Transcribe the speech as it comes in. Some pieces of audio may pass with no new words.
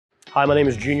Hi, my name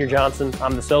is Junior Johnson.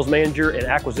 I'm the sales manager and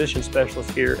acquisition specialist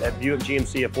here at Buick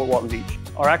GMC at Fort Walton Beach.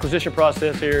 Our acquisition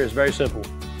process here is very simple.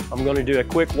 I'm going to do a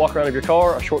quick walk around of your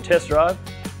car, a short test drive,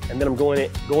 and then I'm going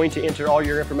to enter all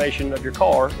your information of your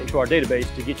car into our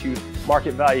database to get you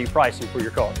market value pricing for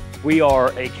your car. We are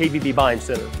a KBB buying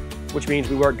center, which means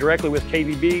we work directly with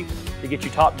KBB to get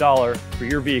you top dollar for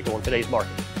your vehicle in today's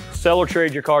market. Sell or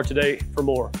trade your car today for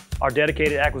more. Our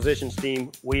dedicated acquisitions team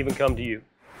will even come to you.